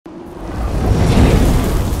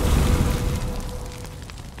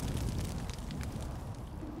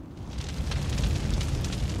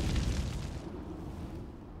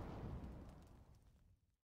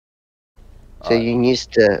So you can use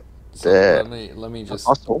the So the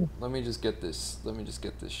fossil. let me just get this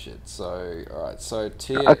shit. So all right, so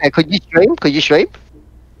tier. Okay, could you stream? Could you stream?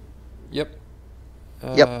 Yep.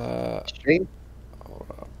 Yep, Uh, stream. hold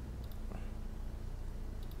up.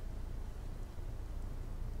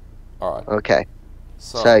 All right. Okay.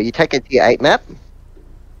 So So you take a tier 8 map.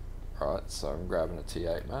 all right, so I'm grabbing a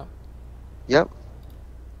T8 map. Yep.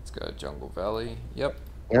 Let's go Jungle Valley. Yep.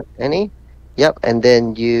 Yep. Any. Yep. And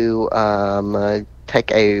then you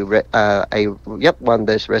take a yep, one of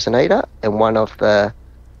those resonator and one of the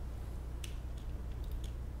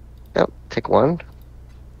yep. Take one.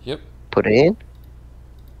 Yep. Put it in.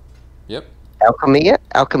 Yep. Alchemy it.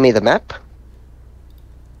 Alchemy the map.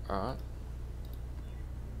 All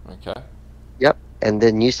right. Okay. Yep. And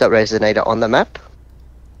then use that resonator on the map.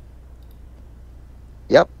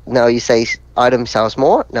 Yep. Now you say item sells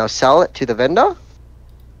more. Now sell it to the vendor.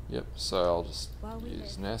 Yep. So I'll just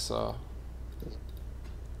use Nessa.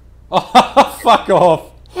 Oh, fuck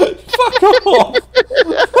off! Fuck off!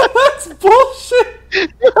 That's bullshit!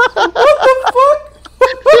 What the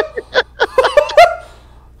fuck?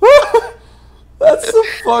 That's some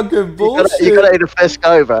fucking bullshit. You gotta eat a first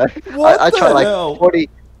go, bro. What I the try like hell? 40.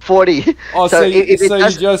 Oh, So if it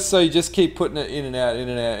does, you just keep putting it in and out, in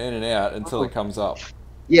and out, in and out until it comes up.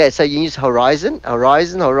 yeah. So you use horizon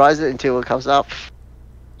until it comes up.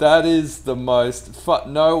 That is the most.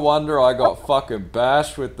 No wonder I got fucking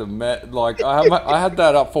bashed with the Like I had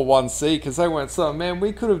that up for 1C because they went, so man,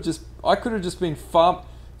 we could have just. I could have just been farm.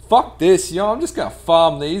 Fuck this, I'm just gonna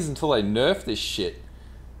farm these until they nerf this shit.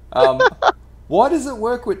 Why does it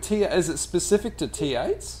work with T? Is it specific to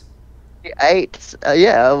T8s? Tier 8.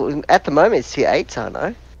 Yeah. At the moment, it's tier 8s, I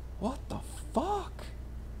know. What the fuck?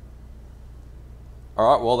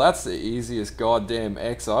 Alright, well that's the easiest goddamn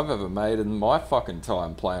X I've ever made in my fucking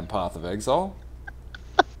time playing Path of Exile.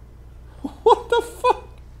 What the fuck?